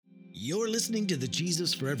You're listening to the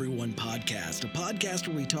Jesus for Everyone podcast, a podcast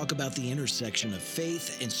where we talk about the intersection of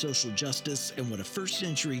faith and social justice and what a first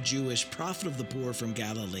century Jewish prophet of the poor from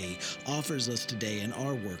Galilee offers us today in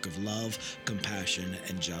our work of love, compassion,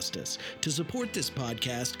 and justice. To support this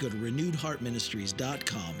podcast, go to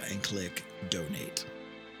renewedheartministries.com and click donate.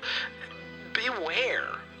 Beware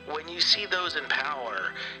when you see those in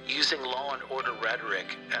power using law and order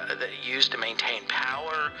rhetoric that used to maintain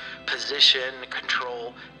power, position,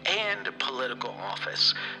 control, and political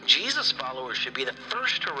office. Jesus followers should be the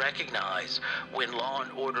first to recognize when law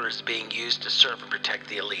and order is being used to serve and protect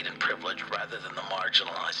the elite and privileged rather than the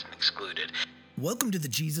marginalized and excluded. Welcome to the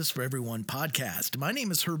Jesus for Everyone podcast. My name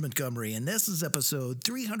is Herb Montgomery, and this is episode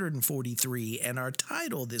 343, and our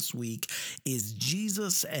title this week is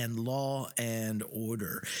Jesus and Law and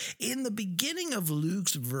Order. In the beginning of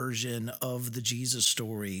Luke's version of the Jesus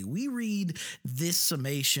story, we read this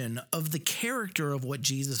summation of the character of what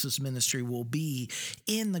Jesus' ministry will be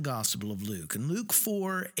in the Gospel of Luke. In Luke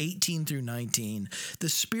 4:18 through 19, the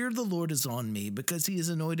Spirit of the Lord is on me because he has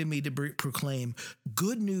anointed me to proclaim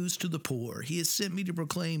good news to the poor. He has sent me to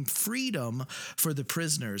proclaim freedom for the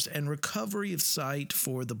prisoners and recovery of sight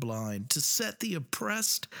for the blind, to set the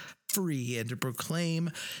oppressed free and to proclaim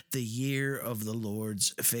the year of the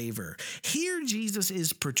Lord's favor. Here, Jesus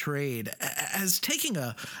is portrayed as taking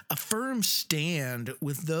a firm stand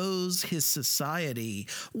with those his society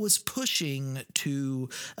was pushing to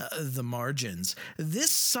the margins. This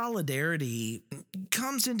solidarity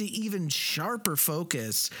comes into even sharper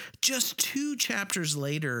focus just 2 chapters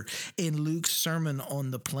later in Luke's Sermon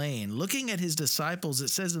on the Plain. Looking at his disciples, it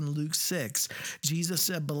says in Luke 6, Jesus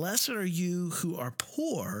said, "Blessed are you who are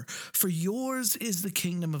poor, for yours is the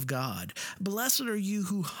kingdom of God. Blessed are you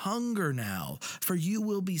who hunger now, for you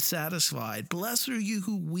will be satisfied. Blessed are you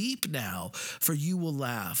who weep now, for you will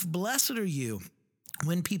laugh. Blessed are you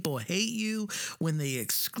when people hate you, when they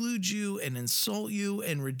exclude you and insult you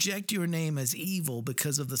and reject your name as evil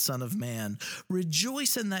because of the Son of Man.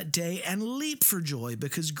 Rejoice in that day and leap for joy,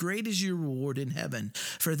 because great is your reward in heaven.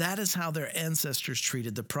 For that is how their ancestors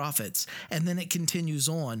treated the prophets." And then it continues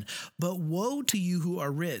on. "But woe to you who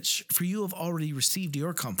are rich, for you have already received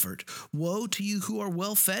your comfort. Woe to you who are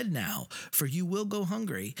well fed now, for you will go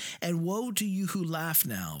hungry. And woe to you who laugh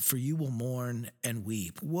now, for you will mourn and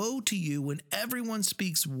weep. Woe to you when everyone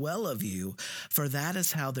speaks well of you, for that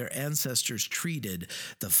is how their ancestors treated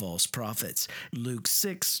the false prophets." Luke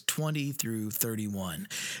 6:20 through 31.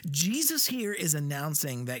 Jesus here is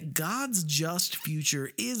announcing that God's just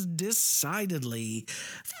future is decidedly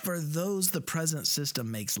for those the present system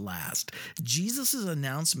makes last. Jesus'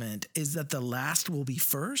 announcement is that the last will be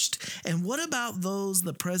first. And what about those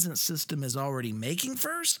the present system is already making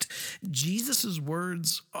first? Jesus'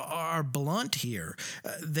 words are blunt here.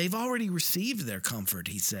 They've already received their comfort,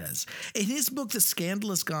 he says. In his book, The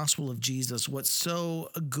Scandalous Gospel of Jesus, What's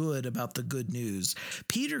So Good About the Good News,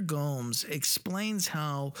 Peter Gomes explains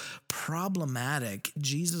how problematic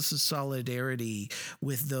Jesus' solidarity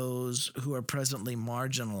with those who are presently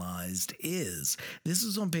marginalized is. This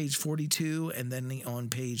is on page 42 and then on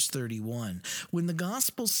page 31. When the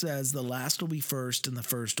gospel says the last will be first and the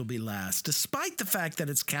first will be last, despite the fact that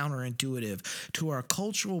it's counterintuitive to our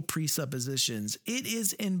cultural presuppositions, it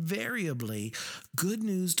is invariably good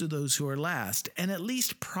news to those who are last, and at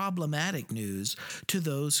least problematic news to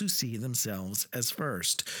those who see themselves as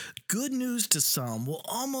first. Good news to some will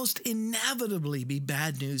almost inevitably be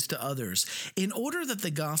bad news to others. In order that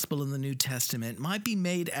the gospel in the New Testament might be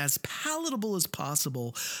made as palatable as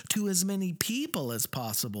possible to as many people as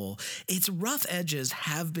possible, its rough edges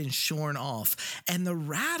have been shorn off, and the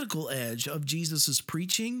radical edge of Jesus'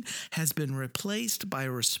 preaching has been replaced by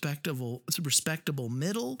a respectable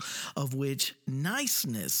middle, of which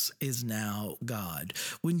niceness is now God.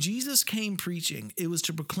 When Jesus came preaching, it was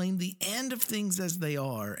to proclaim the end of things as they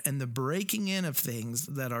are and the breaking in of things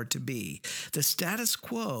that are to be. The status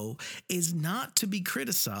quo is not to be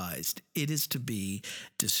criticized, it is to be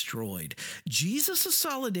destroyed. Jesus'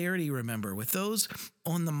 solidarity, remember, with those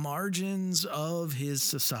on the margins of his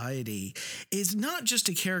society is not just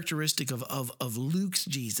a characteristic of Luke's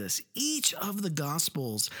Jesus. Each of the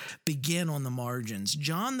Gospels begin on the margins.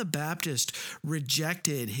 John the Baptist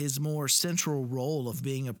rejected his more central role of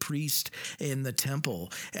being a priest in the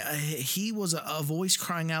temple. He was a voice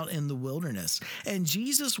crying out in the wilderness. And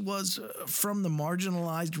Jesus was from the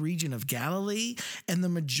marginalized region of Galilee, and the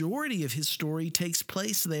majority of his story takes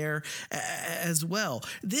place there as well.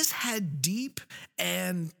 This had deep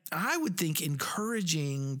and I would think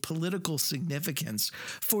encouraging political significance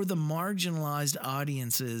for the marginalized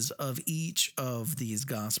audiences of each of these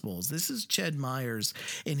gospels. This is Ched Myers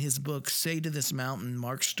in his book, Say to This Mountain,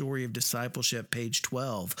 Mark's Story of Discipleship, page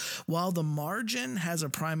 12. While the margin has a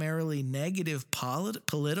primarily negative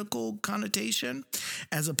political connotation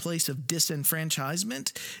as a place of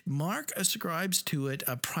disenfranchisement, Mark ascribes to it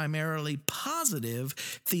a primarily positive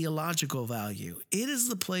theological value. It is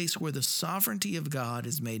the place where the sovereignty of God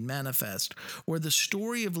is made manifest, where the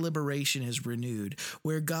story of liberation is renewed,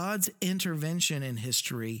 where God's intervention in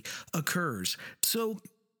history occurs. So,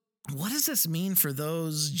 what does this mean for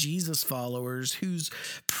those Jesus followers whose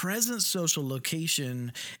present social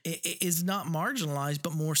location is not marginalized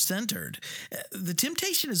but more centered? The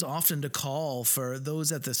temptation is often to call for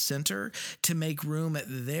those at the center to make room at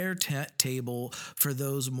their table for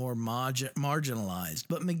those more marginalized.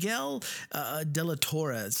 But Miguel de la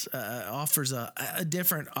Torres offers a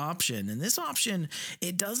different option. And this option,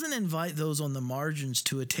 it doesn't invite those on the margins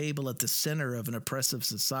to a table at the center of an oppressive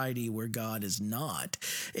society where God is not.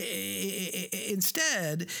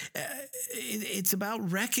 Instead, it's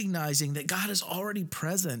about recognizing that God is already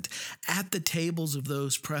present at the tables of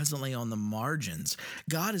those presently on the margins.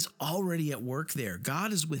 God is already at work there.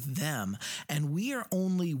 God is with them, and we are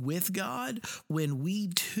only with God when we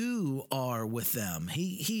too are with them.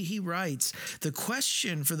 He writes, the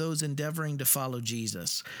question for those endeavoring to follow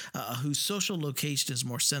Jesus, whose social location is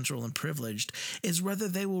more central and privileged, is whether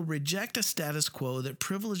they will reject a status quo that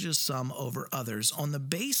privileges some over others on the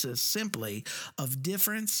basis simply of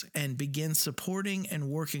difference and begin supporting and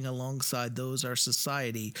working alongside those our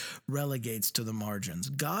society relegates to the margins.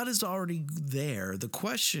 God is already there. The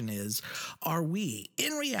question is, are we?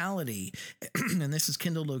 In reality, and this is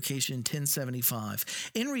Kindle location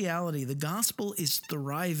 1075, in reality, the gospel is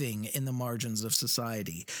thriving in the margins of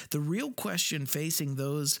society. The real question facing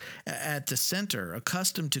those at the center,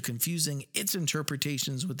 accustomed to confusing its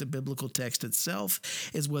interpretations with the biblical text itself,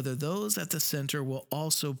 is whether those at the center will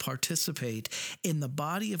also participate in the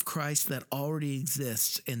body of Christ that already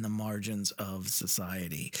exists in the margins of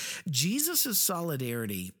society. Jesus'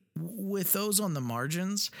 solidarity with those on the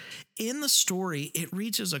margins, in the story, it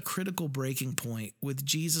reaches a critical breaking point with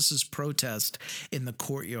Jesus' protest in the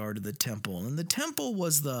courtyard of the temple. And the temple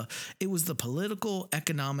was the political,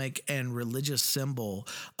 economic, and religious symbol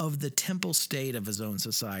of the temple state of his own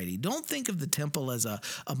society. Don't think of the temple as a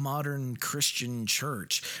modern Christian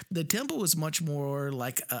church. The temple was much more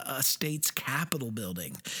like a state's capitol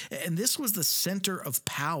building. And this was the center of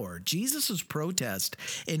power. Jesus' protest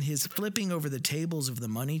in his flipping over the tables of the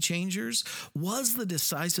money changers was the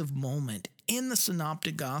decisive moment in the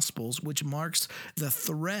Synoptic Gospels, which marks the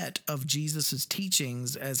threat of Jesus'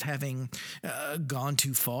 teachings as having gone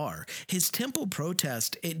too far. His temple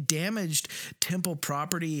protest, it damaged temple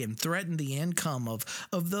property and threatened the income of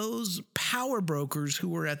those power brokers who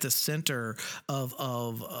were at the center of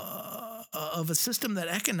a system that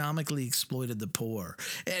economically exploited the poor.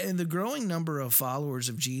 And the growing number of followers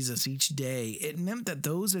of Jesus each day, it meant that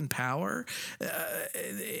those in power,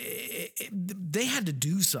 they had to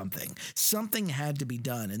do something. Something had to be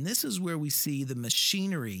done. And this is where we see the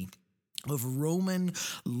machinery of Roman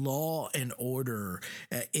law and order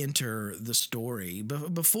enter the story.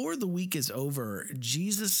 Before the week is over,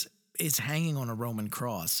 Jesus is hanging on a Roman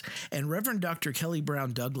cross. And Reverend Dr. Kelly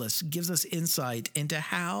Brown Douglas gives us insight into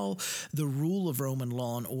how the rule of Roman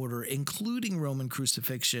law and order, including Roman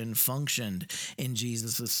crucifixion, functioned in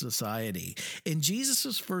Jesus' society. In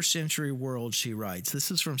Jesus' first century world, she writes, this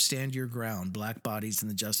is from Stand Your Ground, Black Bodies and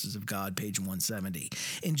the Justice of God, page 170.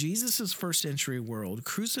 In Jesus' first century world,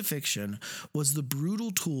 crucifixion was the brutal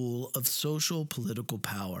tool of social political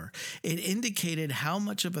power. It indicated how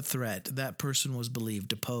much of a threat that person was believed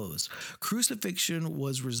to pose. Crucifixion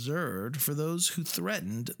was reserved for those who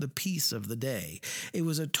threatened the peace of the day. It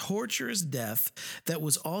was a torturous death that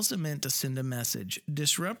was also meant to send a message.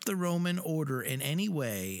 Disrupt the Roman order in any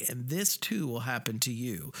way, and this too will happen to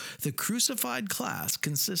you. The crucified class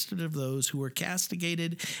consisted of those who were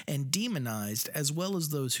castigated and demonized, as well as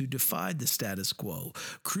those who defied the status quo.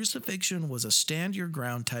 Crucifixion was a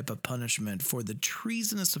stand-your-ground type of punishment for the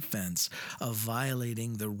treasonous offense of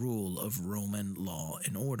violating the rule of Roman law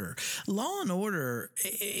and order. Law and order,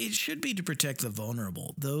 it should be to protect the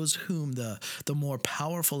vulnerable, those whom the more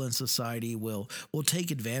powerful in society will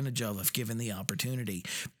take advantage of if given the opportunity.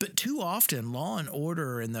 But too often, law and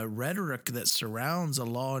order and the rhetoric that surrounds a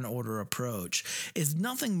law and order approach is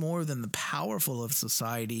nothing more than the powerful of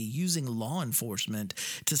society using law enforcement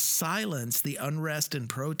to silence the unrest and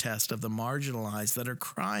protest of the marginalized that are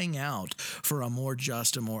crying out for a more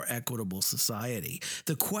just and more equitable society.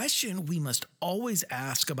 The question we must always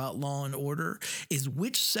ask about law and order is,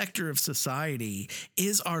 which sector of society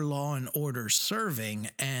is our law and order serving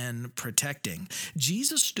and protecting?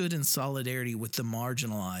 Jesus stood in solidarity with the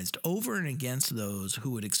marginalized over and against those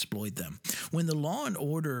who would exploit them. When the law and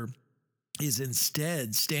order is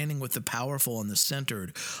instead standing with the powerful and the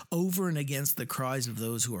centered over and against the cries of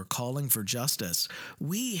those who are calling for justice,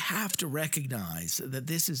 we have to recognize that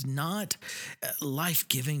this is not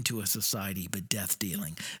life-giving to a society, but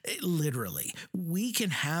death-dealing. Literally, we can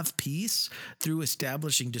have peace through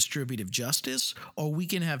establishing distributive justice, or we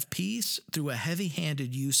can have peace through a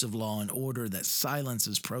heavy-handed use of law and order that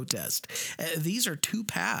silences protest. These are two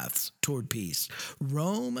paths toward peace.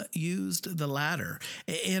 Rome used the latter.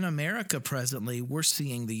 In America, presently, we're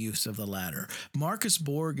seeing the use of the latter. Marcus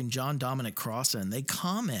Borg and John Dominic Crossan, they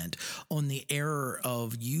comment on the error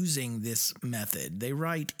of using this method. They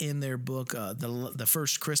write in their book, The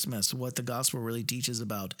First Christmas, what the gospel really teaches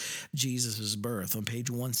about Jesus' birth. On page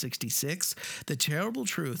 166, the terrible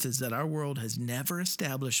truth is that our world has never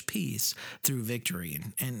established peace through victory.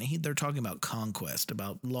 And they're talking about conquest,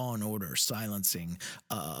 about law and order, silencing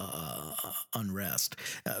unrest.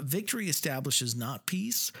 Victory establishes not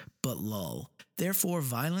peace, but lull. Therefore,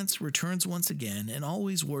 violence returns once again and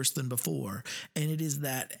always worse than before, and it is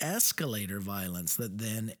that escalator violence that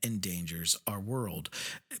then endangers our world.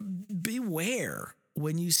 Beware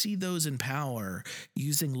when you see those in power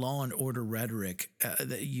using law and order rhetoric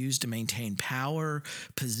that used to maintain power,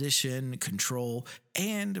 position, control,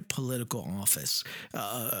 and political office.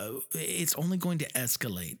 It's only going to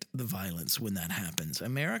escalate the violence when that happens.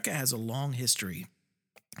 America has a long history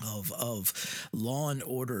of law and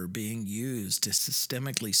order being used to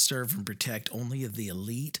systemically serve and protect only the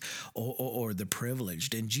elite or the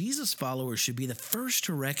privileged. And Jesus followers should be the first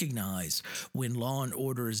to recognize when law and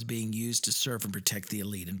order is being used to serve and protect the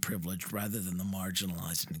elite and privileged rather than the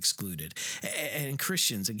marginalized and excluded. And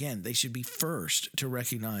Christians, again, they should be first to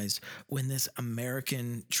recognize when this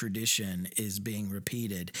American tradition is being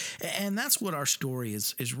repeated. And that's what our story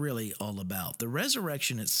is really all about. The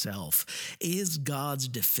resurrection itself is God's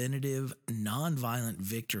definitive, nonviolent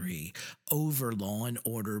victory over law and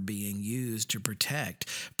order being used to protect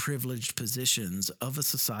privileged positions of a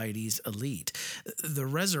society's elite. The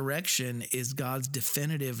resurrection is God's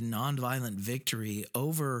definitive, nonviolent victory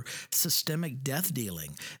over systemic death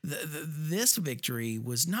dealing. This victory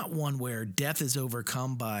was not one where death is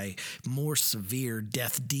overcome by more severe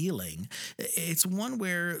death dealing. It's one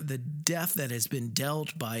where the death that has been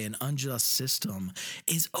dealt by an unjust system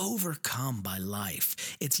is overcome by life.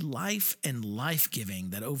 It's life and life-giving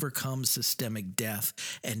that overcomes systemic death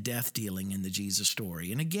and death dealing in the Jesus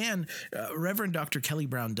story. And again, Reverend Dr. Kelly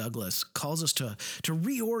Brown Douglas calls us to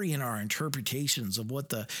reorient our interpretations of what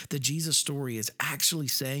the Jesus story is actually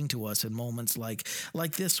saying to us in moments like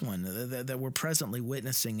this one that we're presently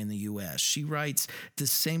witnessing in the U.S. She writes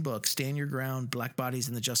this same book, Stand Your Ground, Black Bodies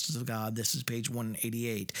and the Justice of God. This is page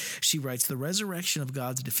 188. She writes, the resurrection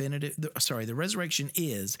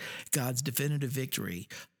is God's definitive victory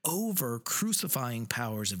over crucifying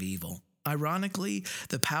powers of evil. Ironically,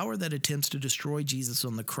 the power that attempts to destroy Jesus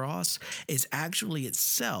on the cross is actually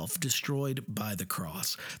itself destroyed by the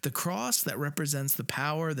cross. The cross that represents the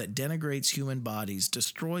power that denigrates human bodies,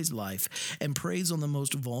 destroys life, and preys on the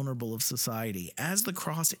most vulnerable of society. As the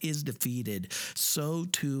cross is defeated, so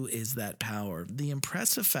too is that power. The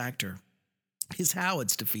impressive factor is how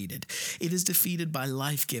it's defeated. It is defeated by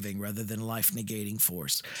life-giving rather than life-negating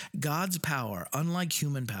force. God's power, unlike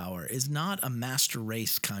human power, is not a master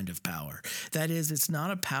race kind of power. That is, it's not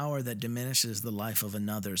a power that diminishes the life of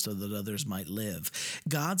another so that others might live.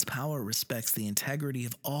 God's power respects the integrity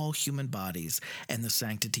of all human bodies and the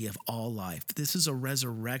sanctity of all life. This is a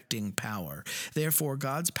resurrecting power. Therefore,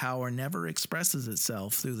 God's power never expresses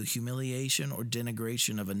itself through the humiliation or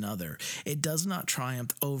denigration of another. It does not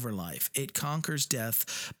triumph over life. It conquers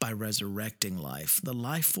death by resurrecting life. The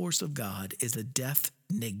life force of God is a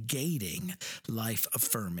death-negating,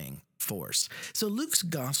 life-affirming force. So Luke's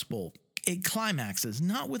gospel It climaxes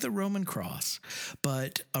not with a Roman cross,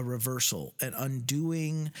 but a reversal, an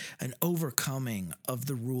undoing, an overcoming of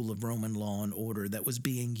the rule of Roman law and order that was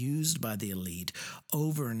being used by the elite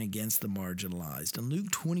over and against the marginalized. In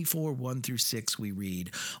Luke 24, 1-6, we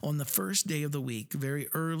read, "On the first day of the week, very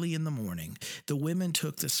early in the morning, the women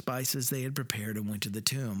took the spices they had prepared and went to the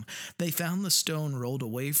tomb. They found the stone rolled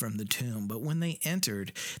away from the tomb, but when they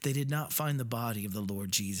entered, they did not find the body of the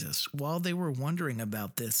Lord Jesus. While they were wondering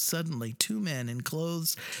about this, suddenly 2 men in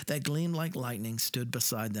clothes that gleamed like lightning stood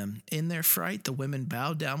beside them. In their fright, the women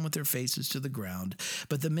bowed down with their faces to the ground.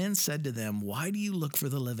 But the men said to them, 'Why do you look for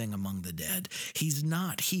the living among the dead? He's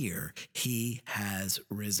not here. He has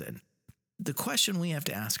risen.'" The question we have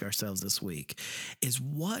to ask ourselves this week is,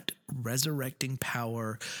 what resurrecting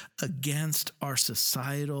power against our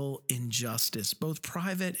societal injustice, both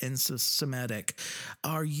private and systematic,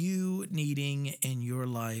 are you needing in your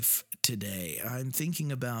life today? I'm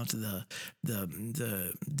thinking about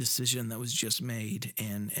the decision that was just made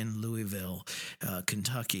in Louisville,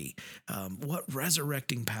 Kentucky. What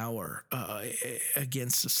resurrecting power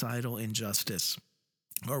against societal injustice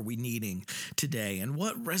are we needing today? And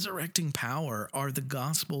what resurrecting power are the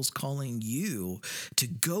Gospels calling you to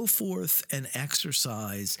go forth and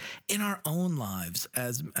exercise in our own lives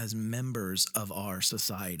as members of our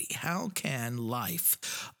society? How can life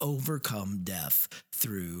overcome death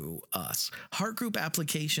through us? Heart group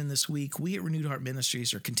application this week. We at Renewed Heart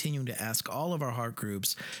Ministries are continuing to ask all of our heart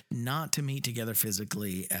groups not to meet together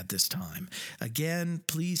physically at this time. Again,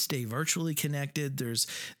 please stay virtually connected. There's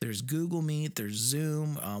Google Meet, there's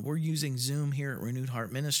Zoom. We're using Zoom here at Renewed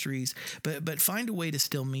Heart Ministries, but find a way to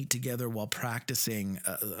still meet together while practicing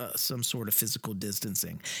some sort of physical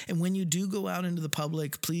distancing. And when you do go out into the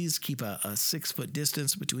public, please keep a 6-foot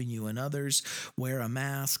distance between you and others. Wear a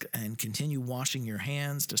mask and continue washing your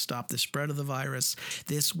hands to stop the spread of the virus.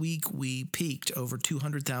 This week, we peaked over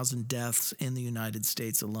 200,000 deaths in the United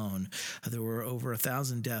States alone. There were over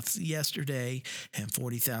 1,000 deaths yesterday and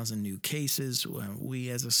 40,000 new cases. We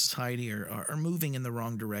as a society are moving in the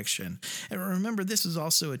wrong direction. And remember, this is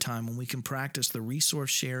also a time when we can practice the resource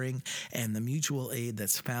sharing and the mutual aid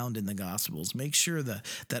that's found in the Gospels. Make sure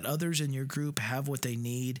that others in your group have what they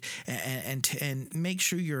need, and make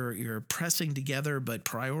sure you're pressing together but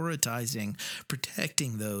prioritizing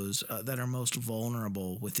protecting those that are most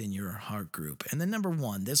vulnerable within your heart group. And then number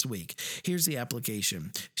 1 this week, here's the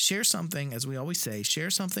application. Share something, as we always say, share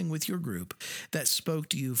something with your group that spoke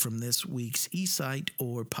to you from this week's eSight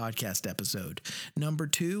or podcast episode. Number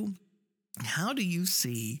 2, how do you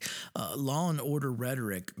see law and order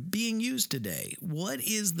rhetoric being used today? What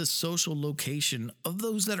is the social location of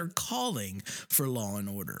those that are calling for law and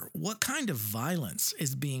order? What kind of violence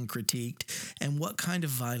is being critiqued, and what kind of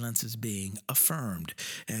violence is being affirmed?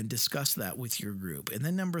 And discuss that with your group. And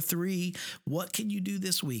then number 3, what can you do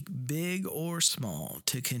this week, big or small,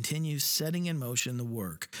 to continue setting in motion the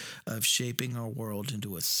work of shaping our world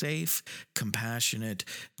into a safe, compassionate,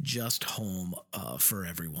 just home for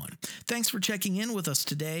everyone? Thanks for checking in with us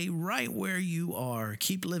today, right where you are.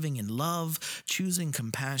 Keep living in love, choosing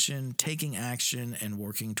compassion, taking action, and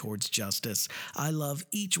working towards justice. I love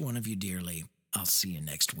each one of you dearly. I'll see you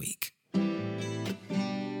next week.